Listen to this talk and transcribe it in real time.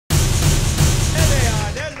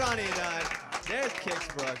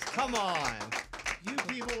Kix Brooks. Come on. You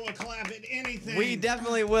people will clap at anything. We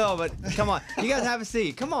definitely will, but come on. You guys have a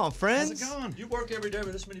seat. Come on, friends. How's it going? You work every day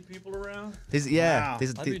with this many people around? Yeah. Wow.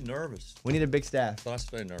 I'd be nervous. We need a big staff. I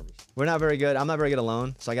stay nervous. We're not very good. I'm not very good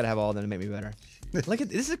alone, so I got to have all of them to make me better. Look at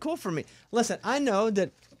this is cool for me. Listen, I know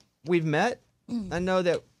that we've met. I know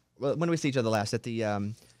that when did we see each other last at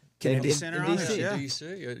the Kennedy Center in on DC. Yeah.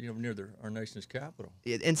 DC, near our nation's capital.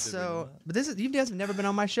 And so, but you guys have never been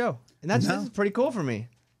on my show, and this is pretty cool for me.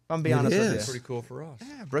 If I'm being honest with you. It's pretty cool for us.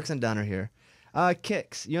 Yeah, Brooks and Dunn are here.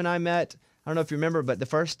 Kix, you and I met. I don't know if you remember, but the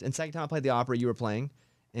first and second time I played the opera, you were playing,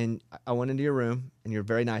 and I went into your room, and you were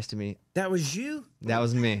very nice to me. That was you? That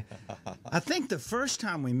was me. I think the first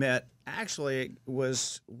time we met actually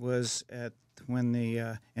was at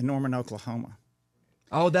in Norman, Oklahoma.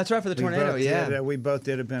 Oh, that's right, for the tornado. We both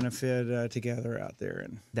did a benefit together out there,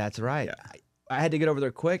 and that's right. Yeah. I had to get over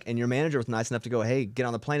there quick, and your manager was nice enough to go, hey, get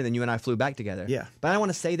on the plane, and then you and I flew back together. Yeah. But I don't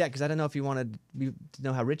want to say that because I don't know if you wanted to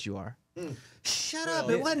know how rich you are. Shut up!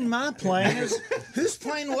 It wasn't my plane. Whose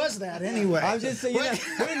plane was that anyway? I'm just saying,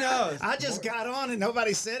 who knows? I just got on and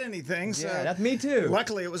nobody said anything. So Yeah, that's me too.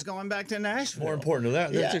 luckily, it was going back to Nashville. More important to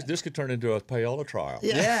that, Yeah. this could turn into a payola trial.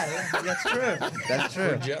 Yeah, that's true. That's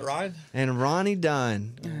true. Jet ride? And Ronnie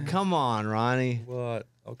Dunn. Come on, Ronnie. What?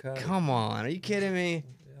 Okay. Come on. Are you kidding me?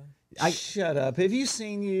 Shut up! Have you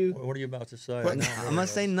seen you? What are you about to say? What? No, I'm going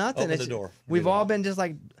to say nothing. Open the door. We've all been just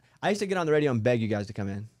like, I used to get on the radio and beg you guys to come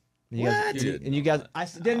in. And you guys, What? You did. and you guys,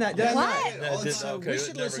 didn't I not? What? So Okay, we it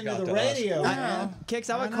should never listen got to the to us. radio. Kix,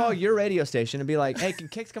 I would call your radio station and be like, hey, can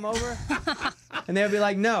Kix come over? And they would be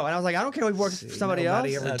like, no. And I was like, I don't care if we work for somebody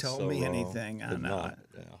Nobody else. ever That's told so me wrong. anything. I Did know not. it.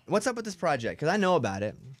 Yeah. What's up with this project? Because I know about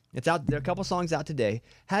it. It's out. There are a couple songs out today.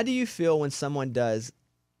 How do you feel when someone does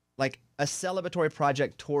like a celebratory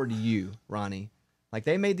project toward you, Ronnie? Like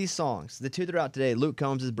they made these songs. The two that are out today, Luke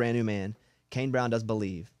Combs' Brand New Man, Kane Brown does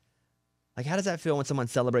Believe. Like how does that feel when someone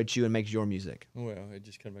celebrates you and makes your music? Well, it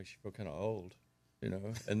just kind of makes you feel kind of old,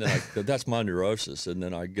 And then that's my neurosis, and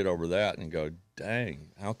then I get over that and go, dang,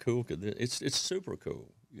 how cool could this? It's super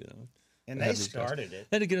cool, And to they have these guys. started it.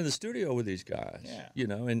 And to get in the studio with these guys,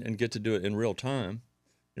 and get to do it in real time.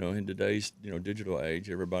 In today's digital age,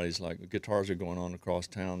 everybody's like guitars are going on across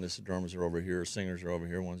town. The drummers are over here, singers are over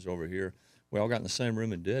here, one's over here. We all got in the same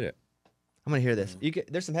room and did it. I'm gonna hear this.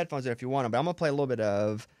 There's some headphones there if you want them, but I'm gonna play a little bit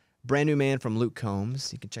of Brand New Man from Luke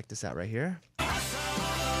Combs. You can check this out right here.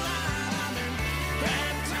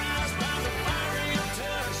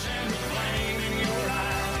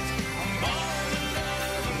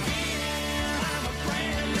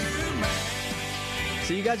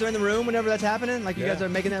 So you guys are in the room whenever that's happening? Like you guys are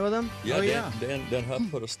making that with them? Yeah, Oh, yeah. Dan Huff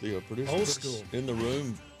put us, the producer, Old put us school. in the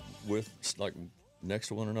room with like next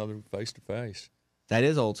to one another, face to face. That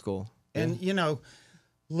is old school. And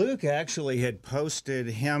Luke actually had posted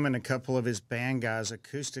him and a couple of his band guys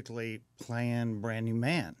acoustically playing Brand New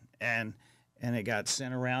Man, and it got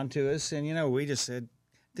sent around to us, and we just said,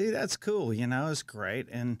 dude, that's cool, it's great,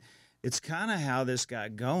 and it's kind of how this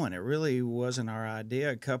got going. It really wasn't our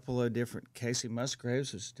idea. A couple of different, Casey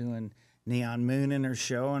Musgraves was doing Neon Moon in her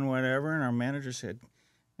show and whatever, and our manager said,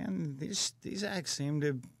 man, these acts seem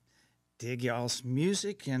to dig y'all's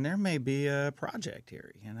music, and there may be a project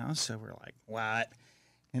here, So we're like, what?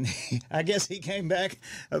 And I guess he came back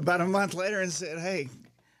about a month later and said, hey,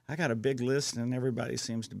 I got a big list, and everybody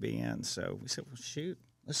seems to be in. So we said, well, shoot,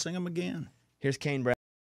 let's sing them again. Here's Kane Brown.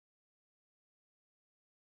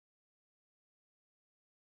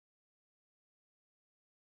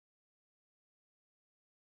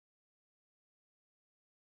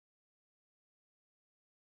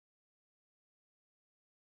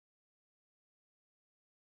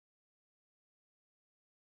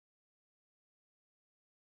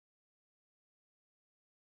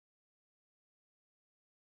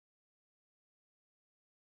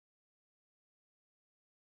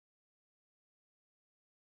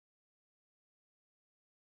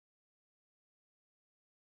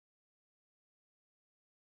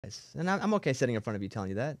 And I'm okay sitting in front of you telling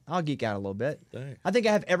you that. I'll geek out a little bit. Dang. I think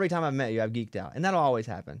I have every time I've met you, I've geeked out. And that'll always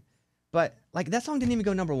happen. But like that song didn't even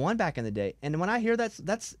go #1 back in the day. And when I hear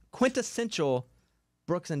that's quintessential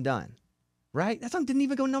Brooks and Dunn. Right? That song didn't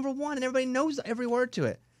even go #1 and everybody knows every word to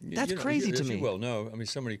it. That's crazy to me. You well know. I mean,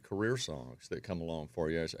 so many career songs that come along for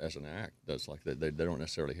you as an act. That's like they don't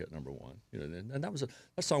necessarily hit #1. And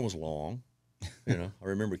that song was long. I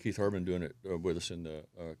remember Keith Urban doing it with us in the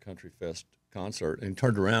Country Fest concert, and he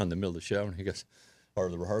turned around in the middle of the show, and he goes, or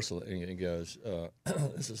the rehearsal, and he goes,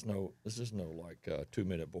 "This is no like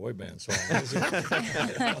 2-minute boy band song."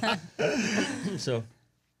 So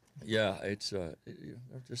Yeah, it's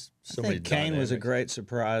just so I many think Kane was a dynamics. great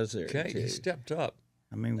surprise there. Kane, too. he stepped up.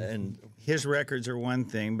 I mean, and his records are one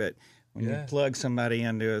thing, but when you Yeah. plug somebody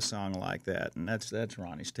into a song like that, and that's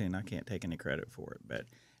Ronnie's tune, I can't take any credit for it. But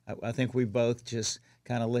I think we both just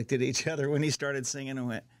kind of looked at each other when he started singing and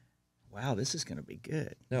went, "Wow, this is going to be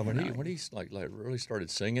good." No, You when know? he's like really started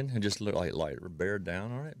singing and just like bared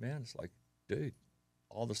down on it, man, it's like, dude,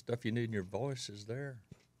 all the stuff you need in your voice is there.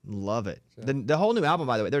 Love it. The whole new album,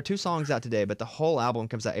 by the way, there are 2 songs out today, but the whole album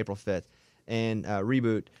comes out April 5th, and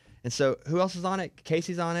Reboot. And so, who else is on it?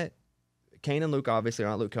 Casey's on it. Kane and Luke obviously are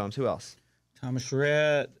on it. Luke Combs. Who else? Thomas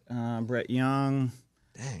Rhett, Brett Young,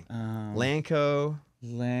 Dang. Lanco.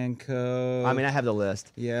 Lanco. I mean, I have the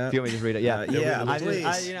list. yeah. If you want me to just read it, yeah. yeah, I, just, please.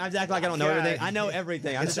 I just act like I don't know God. everything. I know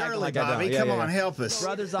everything. I'm It's just acting early, like I Bobby. don't. Yeah, Come yeah, on, yeah. help us.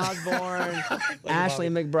 Brothers Osborne, Ashley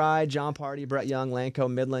McBride, John Party, Brett Young,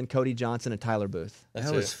 Lanco, Midland, Cody Johnson, and Tyler Booth. That's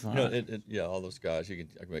That it. was fun. You know, yeah, all those guys. I can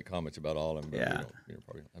make comments about all of them, but Yeah. we don't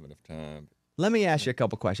probably don't have enough time. Let me ask you a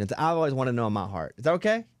couple questions. I've always wanted to know in my heart. Is that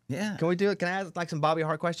okay? Yeah. Can we do it? Can I ask like some Bobby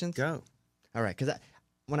Hart questions? Go. All right, because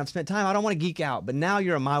when I've spent time, I don't want to geek out, but now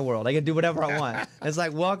you're in my world. I can do whatever I want. It's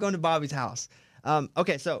like, welcome to Bobby's house.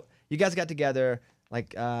 Okay, so you guys got together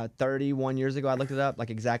like 31 years ago. I looked it up, like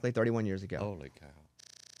exactly 31 years ago. Holy cow!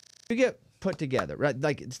 You get put together, right?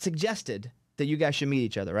 Like it's suggested that you guys should meet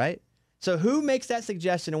each other, right? So who makes that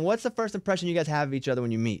suggestion, and what's the first impression you guys have of each other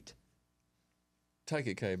when you meet? Take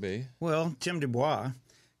it, KB. Well, Tim Dubois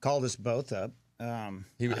called us both up.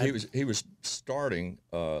 He was starting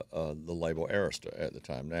the label Arista at the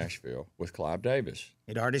time, Nashville, with Clive Davis.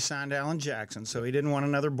 He'd already signed Alan Jackson, so he didn't want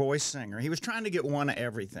another boy singer. He was trying to get one of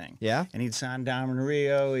everything. Yeah? And he'd signed Diamond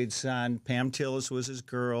Rio. He'd signed Pam Tillis was his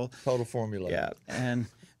girl. Total Formula. Yeah. And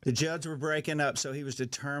the Judds were breaking up, so he was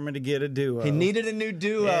determined to get a duo. He needed a new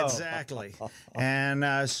duo. Exactly.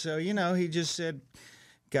 And so, he just said,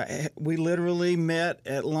 we literally met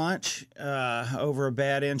at lunch over a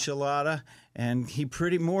bad enchilada, and he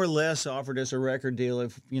pretty more or less offered us a record deal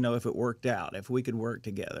if it worked out, if we could work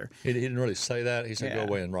together. He didn't really say that. He said, Yeah.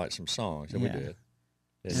 "Go away and write some songs," and Yeah. we did.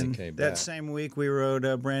 And And he came that back. same week, we wrote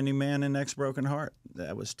Brand New Man and Next Broken Heart.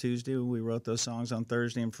 That was Tuesday. We wrote those songs on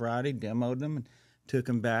Thursday and Friday, demoed them, and took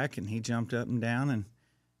them back, and he jumped up and down, and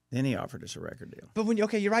then he offered us a record deal. But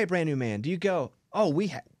you're right, Brand New Man. Do you go, oh,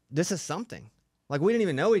 this is something? Like we didn't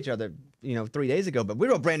even know each other, 3 days ago, but we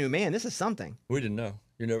wrote Brand New Man. This is something. We didn't know.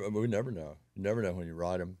 We never know. You never know when you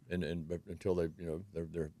write them, but until they they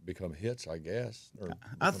become hits, I guess. Or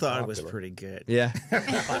I become thought it was popular. pretty good. Yeah.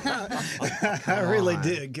 I really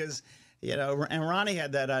did, because and Ronnie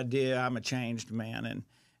had that idea. I'm a changed man,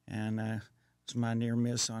 and it's my near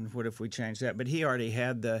miss on what if we changed that. But he already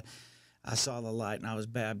had I saw the light and I was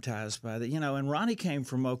baptized by the, and Ronnie came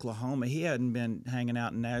from Oklahoma. He hadn't been hanging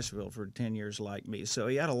out in Nashville for 10 years like me, so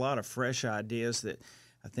he had a lot of fresh ideas that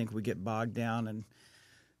I think we get bogged down in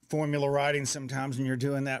formula writing sometimes when you're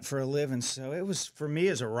doing that for a living. So it was, for me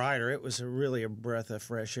as a writer, it was really a breath of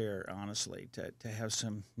fresh air, honestly, to have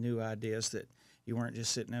some new ideas that you weren't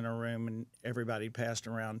just sitting in a room and everybody passed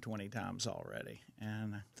around 20 times already.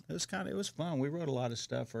 And it was fun. We wrote a lot of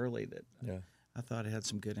stuff early that I thought it had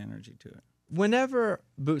some good energy to it. Whenever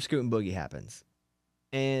Boot Scoot and Boogie happens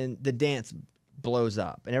and the dance blows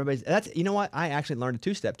up and you know what? I actually learned a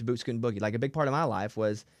 2-step to Boot Scoot and Boogie. Like a big part of my life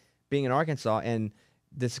was being in Arkansas, and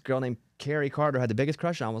this girl named Carrie Carter had the biggest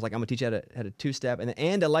crush on. Was like, I'm gonna teach you how to 2-step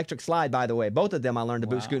and electric slide. By the way, both of them I learned to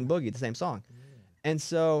Boot Scoot and Boogie, the same song. And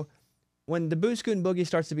so when the Boot Scoot and Boogie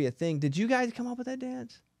starts to be a thing, did you guys come up with that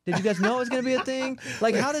dance? Did you guys know it was going to be a thing?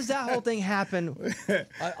 Like, how does that whole thing happen?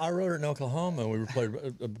 I wrote it in Oklahoma. We played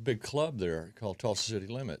a big club there called Tulsa City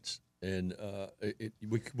Limits, and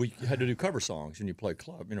we had to do cover songs, and you play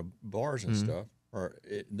club, bars and stuff, or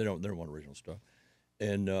they don't want original stuff,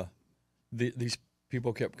 and these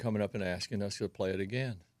people kept coming up and asking us to play it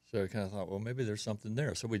again. So I kind of thought, well, maybe there's something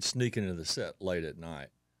there. So we'd sneak into the set late at night.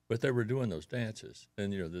 But they were doing those dances,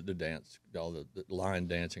 and the dance, all the line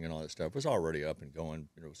dancing and all that stuff was already up and going,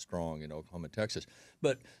 strong in Oklahoma, Texas.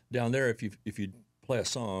 But down there, if you play a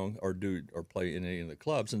song or play in any of the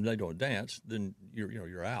clubs and they don't dance, then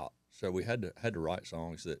you're out. So we had to write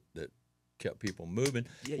songs that kept people moving.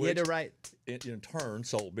 You had to write. In turn,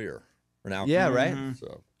 sold beer or alcohol. Yeah, right.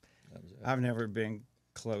 So that was it. I've never been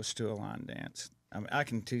close to a line dance. I mean, I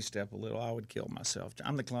can 2-step a little. I would kill myself.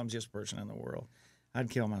 I'm the clumsiest person in the world. I'd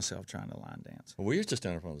kill myself trying to line dance. Well, we used to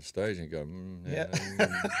stand in front of the stage and go,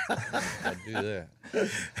 I'd do that.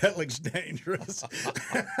 That looks dangerous.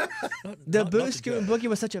 The Boot Scoot and Boogie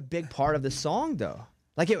was such a big part of the song, though.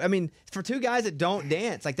 Like, for two guys that don't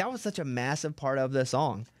dance, like that was such a massive part of the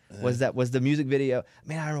song. Was the music video?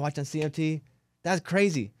 Man, I remember watching CMT. That's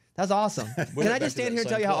crazy. That's awesome. Can I back just to stand that here and tell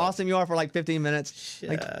same you how club. awesome you are for like 15 minutes?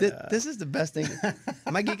 Like this is the best thing.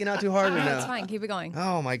 Am I geeking out too hard or No, no? it's fine. Keep it going.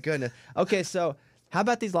 Oh my goodness. Okay, so how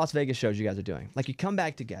about these Las Vegas shows you guys are doing? Like you come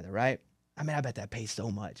back together, right? I mean, I bet that pays so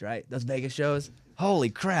much, right? Those Vegas shows. Holy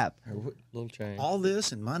crap. Little change. All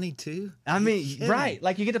this and money too. I mean, right?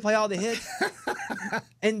 Like you get to play all the hits.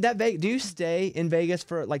 And that do you stay in Vegas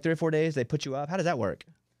for like 3 or 4 days? They put you up. How does that work?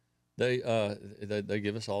 They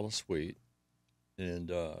give us all a suite, and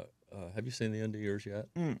have you seen the end of yours yet?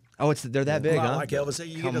 Oh, they're that big, Well, huh? like Elvis said,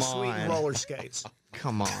 you Come get a suite and on. roller skates.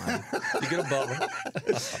 Come on. You get a butler,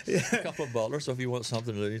 a couple of butlers. So if you want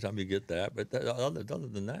something at any time, you get that. But other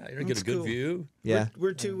than that, you don't get That's a good cool. view. Yeah.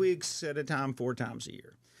 We're 2 weeks at a time, 4 times a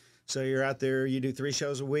year. So you're out there, you do 3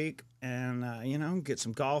 shows a week, and you know, get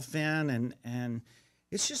some golf in, and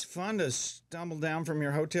it's just fun to stumble down from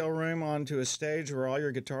your hotel room onto a stage where all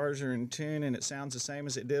your guitars are in tune and it sounds the same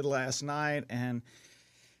as it did last night, and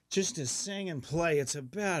just to sing and play, it's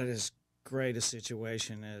about as great a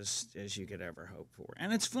situation as you could ever hope for.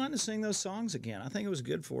 And it's fun to sing those songs again. I think it was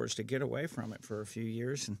good for us to get away from it for a few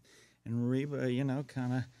years, and Reba, you know,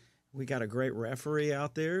 kind of. We got a great referee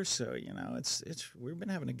out there, so you know we've been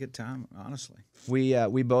having a good time, honestly. We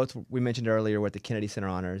mentioned earlier we're at the Kennedy Center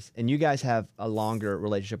Honors, and you guys have a longer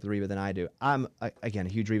relationship with Reba than I do. I'm again a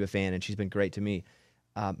huge Reba fan, and she's been great to me.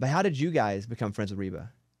 But how did you guys become friends with Reba?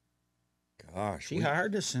 Gosh, She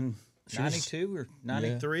hired us in She was- '92 or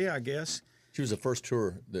 '93, I guess. She was the first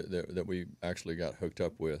tour that we actually got hooked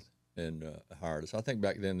up with and hired us. I think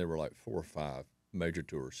back then there were like 4 or 5 major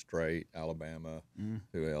tours: Straight, Alabama,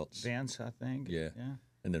 who else? Vince, I think. Yeah.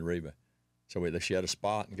 And then Reba. So she had a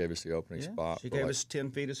spot and gave us the opening spot. She for gave like- us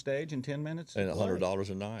 10 feet of stage in 10 minutes. and to play. $100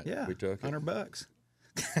 a night. Yeah, we took it. $100.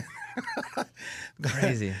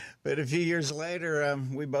 Crazy. But a few years later,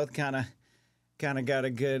 we both kind of got a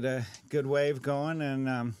good wave going,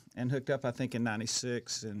 and hooked up. I think in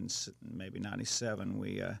 '96 and maybe '97,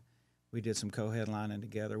 we did some co-headlining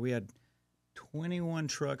together. We had 21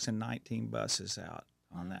 trucks and 19 buses out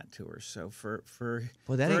on that tour. So for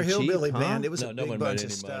Well, that a ain't hillbilly cheap, huh? band, it was No, a no big one bunch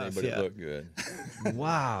made of any money, stuff. but Yeah. it looked good.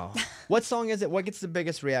 Wow. What song is it? What gets the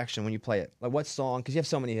biggest reaction when you play it? Like what song? Because you have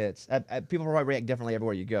so many hits. People probably react differently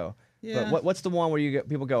everywhere you go. Yeah. But what's the one where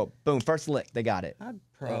people go, boom, first lick, they got it? I'd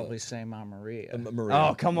probably say "Ma Maria." Maria.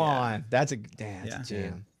 Oh, come on. That's a Yeah.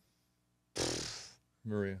 jam.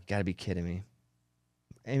 Maria. Gotta be kidding me.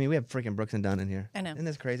 Amy, we have freaking Brooks and Dunn in here. I know. Isn't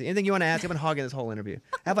this crazy? Anything you want to ask? I've been hogging this whole interview.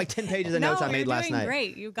 I have like 10 pages of notes I made last you're doing night.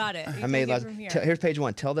 Great, you got it. You I made take it last. from here. Here's page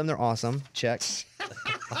 1. Tell them they're awesome. Check.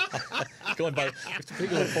 Going by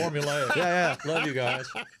people are formulaic. Yeah, Love you guys.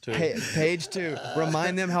 Too. Page 2.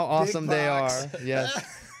 Remind them how awesome they are. box. Yes.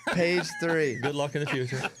 Page 3. Good luck in the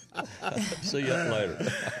future. See you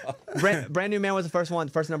later. Brand New Man was the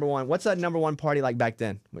first number 1. What's that number 1 party like back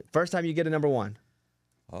then? First time you get a number 1.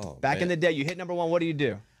 Oh, Back in man. the day, you hit number 1. What do you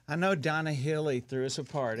do? I know Donna Hilly threw us a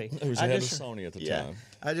party. It was I ahead of just- Sony at the Yeah, time.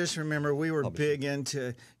 I just remember we were big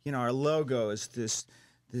into, you know, our logo is this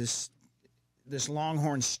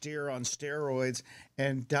longhorn steer on steroids,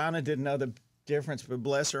 and Donna didn't know the difference, but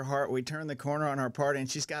bless her heart, we turned the corner on our party, and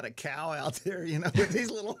she's got a cow out there, you know, with these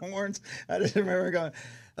little horns. I just remember going,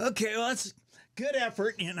 okay, well, that's good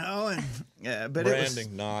effort, you know, and yeah, but Branding, it was,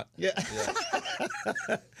 not. yeah.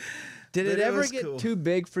 Did But it it ever was get cool. too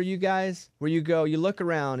big for you guys? Where you look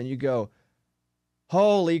around and you go,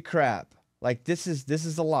 holy crap. Like this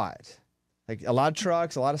is a lot. Like a lot of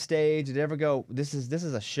trucks, a lot of stage. Did it ever go, this is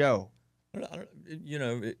a show? You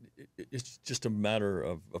know, it's just a matter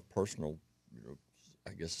of personal, you know,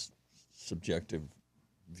 I guess, subjective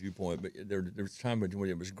viewpoint. But there was a time when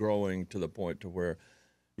it was growing to the point to where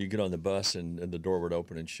you get on the bus and the door would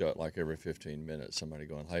open and shut like every 15 minutes. Somebody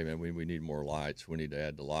going, hey, man, we need more lights. We need to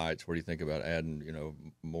add the lights. What do you think about adding, you know,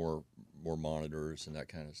 more monitors and that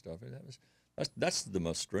kind of stuff? And that's the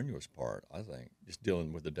most strenuous part, I think, just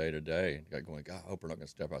dealing with the day-to-day and going, God, I hope we're not going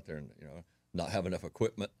to step out there and, you know, not have enough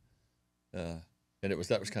equipment. And that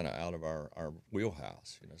was kind of out of our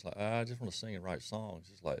wheelhouse. You know, it's like, I just want to sing and write songs.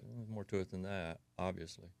 It's like, there's more to it than that,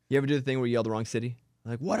 obviously. You ever do the thing where you yell the wrong city?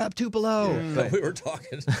 Like, what up, Tupelo? But we were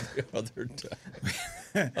talking the other day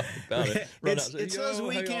about it. Run out and say, It's those "Yo,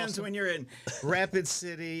 hey, weekends awesome." when you're in Rapid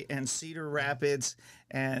City and Cedar Rapids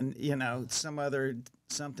and, you know, some other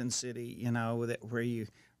something city, you know, where you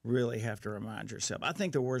really have to remind yourself. I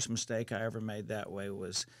think the worst mistake I ever made that way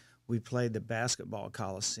was we played the basketball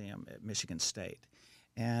coliseum at Michigan State.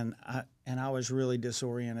 And I was really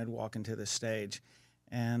disoriented walking to the stage.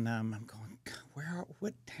 And I'm going,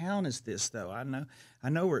 what town is this though? I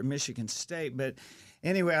know we're at Michigan State, but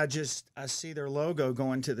anyway, I see their logo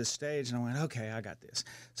going to the stage, and I went, okay, I got this.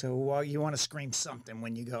 So well, you want to scream something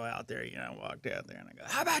when you go out there. You know, I walked out there and I go,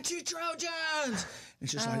 how about you Trojans?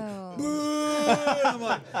 It's just like, boo! And I'm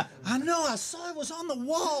like, I know, I saw it was on the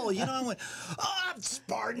wall. You know, I went, oh, I'm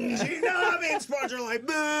Spartans. You know, I mean, Spartans are like,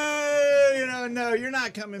 boo! You know, no, you're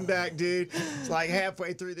not coming back, dude. It's like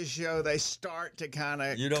halfway through the show, they start to kind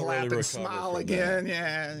of clap and smile again.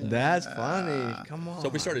 Yeah, that's funny. Come on. So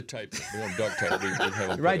we started taping. We on duct tape. We'd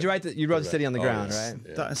have them you wrote the city on the ground, right?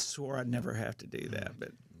 Yeah. I swore I'd never have to do that, but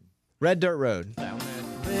Red Dirt Road.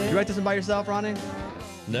 You write this one by yourself, Ronnie?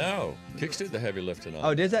 No, Kix did the heavy lifting on Oh,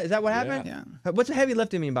 it. is that what happened? Yeah. What's heavy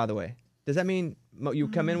lifting mean, by the way? Does that mean you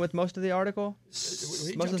come in with most of the article?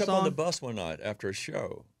 He most of jumped the up on the song? bus one night after a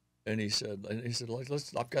show, and he said,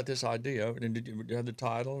 let's. I've got this idea. And did you have the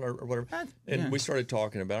title or whatever? And we started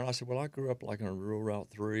talking about it. I said, well, I grew up like on Rural Route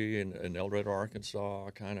 3 in El Dorado,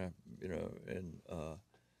 Arkansas, kind of, you know, and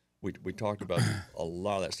we talked about a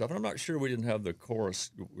lot of that stuff. And I'm not sure we didn't have the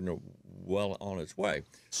chorus, you know, well on its way.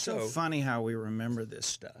 so funny how we remember this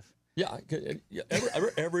stuff. Yeah,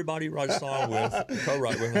 everybody you write a song with,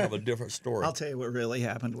 co-write with, have a different story. I'll tell you what really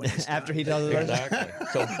happened when it's After done. he tells it. Exactly.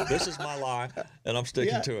 So this is my lie, and I'm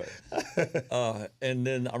sticking to it. And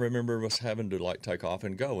then I remember us having to like take off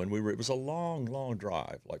and go, and it was a long, long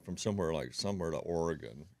drive, like from somewhere to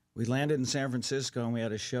Oregon. We landed in San Francisco and we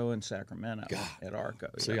had a show in Sacramento at Arco.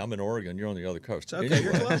 See, I'm in Oregon. You're on the other coast. It's okay,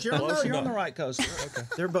 you're close. You're, Close you're on the enough. right coast. Okay.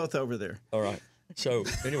 They're both over there. All right. So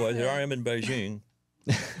anyway, there I am in Beijing.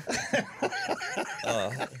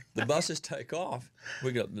 The buses take off.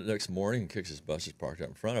 We get up the next morning, and Kix his bus is parked out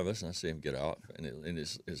in front of us, and I see him get out, and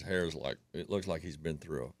his hair is like, it looks like he's been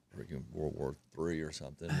through a freaking World War III or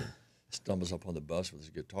something. And stumbles up on the bus with his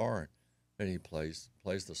guitar, and he plays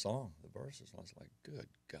the song, the verses. I was like, good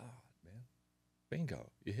God, man, bingo,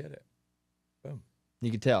 you hit it, boom,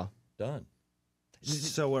 You could tell. done.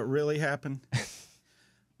 So what really happened?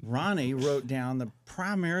 Ronnie wrote down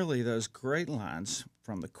primarily those great lines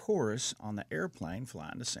from the chorus on the airplane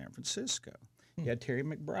flying to San Francisco. You had Terry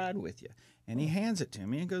McBride with you, and he hands it to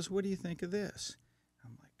me and goes, "What do you think of this?"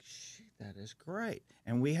 I'm like, "Shoot, that is great."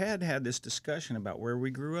 And we had this discussion about where we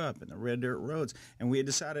grew up and the red dirt roads, and we had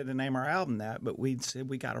decided to name our album that, but we said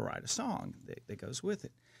we got to write a song that goes with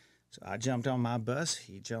it. So I jumped on my bus,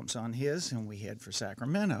 he jumps on his, and we head for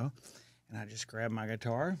Sacramento. And I just grabbed my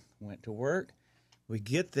guitar, went to work. We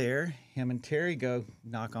get there, him and Terry go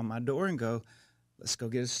knock on my door and go, "Let's go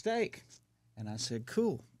get a steak." And I said,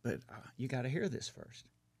 "Cool, but you got to hear this first."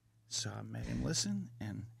 So I made him listen,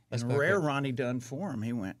 and in rare Ronnie Dunn form,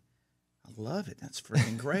 he went, "I love it. That's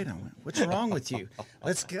freaking great." I went, "What's wrong with you?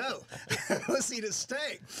 Let's go. Let's eat a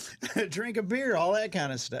steak, drink a beer, all that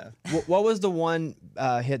kind of stuff." What was the one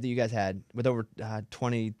hit that you guys had with over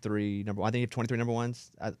 23 number? I think you have 23 number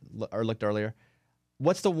ones. I looked earlier.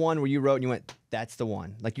 What's the one where you wrote and you went, "That's the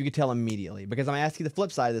one"? Like you could tell immediately. Because I'm gonna ask you the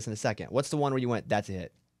flip side of this in a second. What's the one where you went, "That's a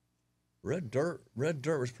hit"? Red Dirt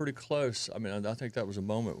was pretty close. I mean, I think that was a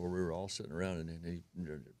moment where we were all sitting around, and he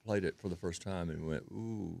played it for the first time, and we went,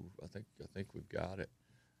 "Ooh, I think we've got it."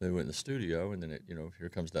 Then we went in the studio, and then here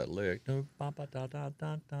comes that lick, and then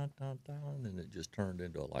it just turned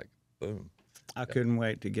into like boom. I couldn't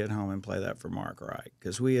wait to get home and play that for Mark Wright,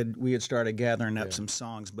 because we had started gathering up some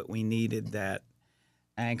songs, but we needed that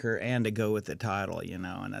anchor and to go with the title,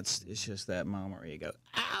 and it's just that moment where you go,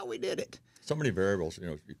 we did it. So many variables,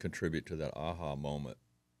 contribute to that aha moment,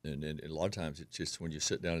 and a lot of times it's just when you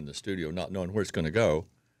sit down in the studio, not knowing where it's going to go,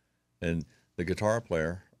 and the guitar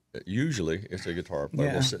player, usually it's a guitar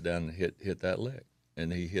player, will sit down and hit that lick,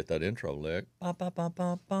 and he hit that intro lick, bum, bum, bum,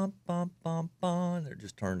 bum, bum, bum, bum, bum, and it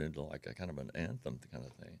just turned into like a kind of an anthem kind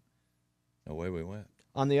of thing. Away we went.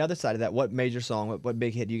 On the other side of that, what major song, what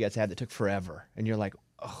big hit you guys had that took forever? And you're like,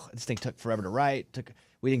 "Oh, this thing took forever to write.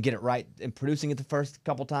 We didn't get it right in producing it the first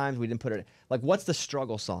couple times. We didn't put it." Like, what's the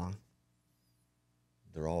struggle song?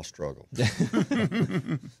 They're all struggle.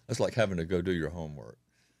 That's like having to go do your homework.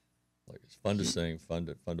 Like it's fun to sing, fun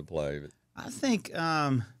to play. But I think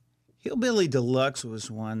Hillbilly Deluxe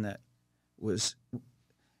was one that was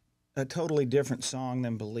a totally different song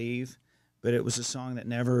than Believe, but it was a song that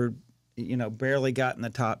never, barely got in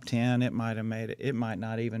the top 10. It might have made it. It might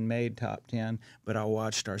not even made top 10, but I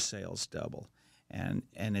watched our sales double. And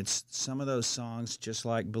it's some of those songs, just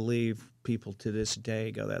like Believe, people to this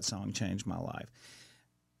day go, "That song changed my life."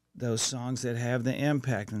 Those songs that have the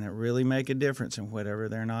impact and that really make a difference in whatever.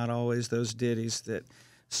 They're not always those ditties that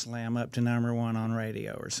slam up to number one on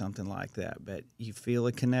radio or something like that. But you feel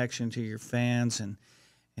a connection to your fans and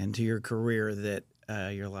to your career that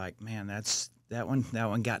you're like, "Man, that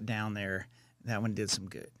one got down there. That one did some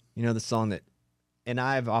good." You know the song that and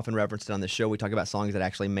I've often referenced it on the show. We talk about songs that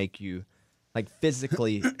actually make you, like,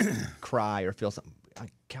 physically cry or feel something.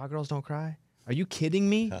 Cowgirls don't cry. Are you kidding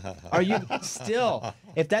me? Are you still?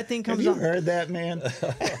 If that thing comes Have on, you heard that, man?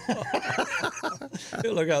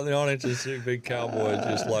 You look out in the audience and see big cowboys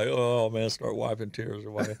just like, oh man, start wiping tears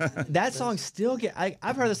away. that song still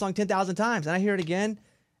I've heard the song 10,000 times, and I hear it again,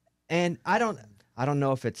 and I don't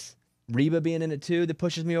know if it's Reba being in it too that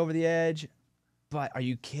pushes me over the edge. But are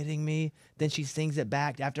you kidding me? Then she sings it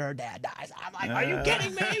back after her dad dies. I'm like, are you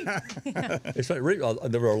kidding me? It's like,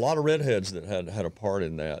 there were a lot of redheads that had a part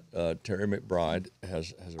in that. Terry McBride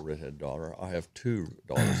has a redhead daughter. I have 2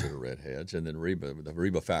 daughters that are redheads, and then the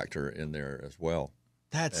Reba factor in there as well.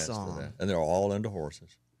 That adds to song. that. And they're all into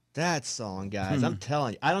horses. That song, guys. I'm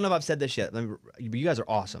telling you. I don't know if I've said this yet. But you guys are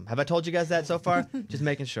awesome. Have I told you guys that so far? Just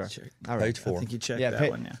making sure. All right. Page 4. I think you checked that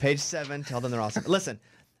one. Yeah. Page 7. Tell them they're awesome. Listen.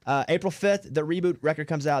 April 5th, the Reboot record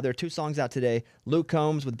comes out. There are 2 songs out today. Luke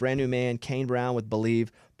Combs with Brand New Man, Kane Brown with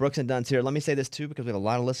Believe, Brooks and Dunn's here. Let me say this too, because we have a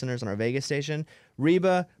lot of listeners on our Vegas station.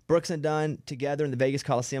 Reba, Brooks and Dunn together in the Vegas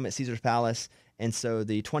Coliseum at Caesars Palace. And so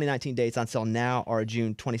the 2019 dates on sale now are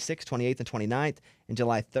June 26th, 28th, and 29th, and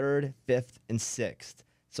July 3rd, 5th, and 6th.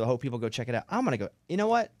 So I hope people go check it out. I'm going to go. You know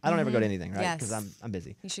what? I don't ever go to anything, right? Because I'm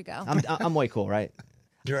busy. You should go. I'm way cool, right?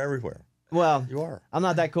 You're everywhere. Well, You are. I'm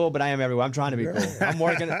not that cool, but I am everywhere. I'm trying to be cool. I'm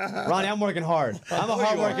working, Ronnie. I'm working hard. I'm a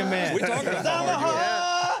hard-working man. We talking about I'm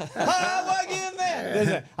a hard-working man.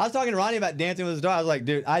 Listen, I was talking to Ronnie about Dancing with the Stars. I was like,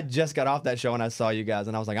 dude, I just got off that show and I saw you guys,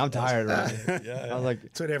 and I was like, I'm tired, Ronnie. I was like,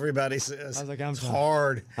 That's what everybody says. I was like, it's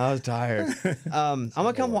hard. I was tired. I'm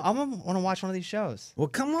gonna come. I'm gonna want to watch one of these shows. Well,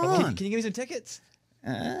 come on. Can you give me some tickets?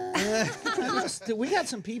 We got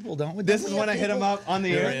some people, don't we? This Don't is we when I have hit them people? up on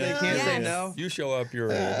the air. Yeah. They can't say Yes. no. You show up,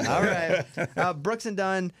 you're in. All right. Brooks and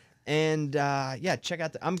Dunn. And yeah, check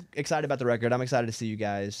out. I'm excited about the record. I'm excited to see you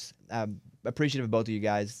guys. Appreciative of both of you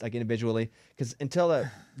guys, like individually, because until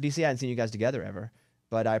DC, I hadn't seen you guys together ever.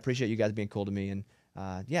 But I appreciate you guys being cool to me. And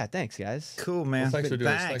yeah, thanks, guys. Cool, man. Well, thanks for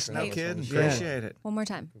doing this. Thanks. Thanks for No having us on kidding. the show. Appreciate it. One more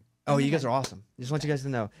time. Oh, you guys are awesome. Just want you guys to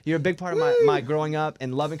know you're a big part of my growing up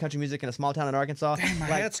and loving country music in a small town in Arkansas. My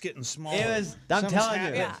Like, head's getting smaller. it was. I'm Something's telling you.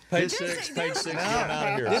 happening. Yeah. Page 6, get out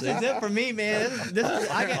of here. This See? is it for me, man.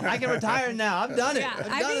 I can retire now. I've done it. Yeah,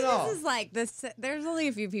 I've I done think it all. this is like this. There's only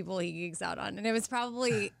a few people he geeks out on, and it was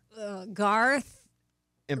probably Garth.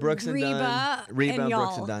 And Brooks and Dunn, Reba and Brooks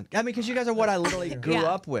y'all. and Dunn. I mean, because you guys are what I literally grew Yeah.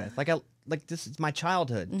 up with. Like this is my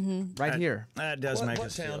childhood, right here. That does make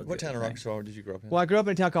us feel What good. town in Arkansas did you grow up in? Well, I grew up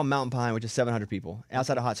in a town called Mountain Pine, which is 700 people,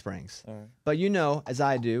 outside of Hot Springs. All right. But you know, as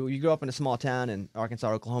I do, you grow up in a small town in Arkansas,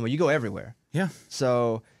 Oklahoma. You go everywhere. Yeah.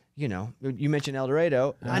 So you know, you mentioned El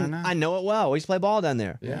Dorado. I know it well. We used to play ball down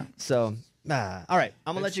there. Yeah. So, all right,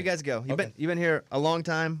 I'm gonna let you guys go. You've been here a long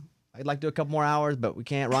time. I'd like to do a couple more hours, but we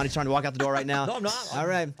can't. Ronnie's trying to walk out the door right now. No, I'm not. All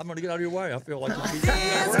right. I'm going to get out of your way. I feel like This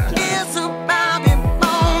is a Bobby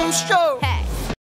Bones show.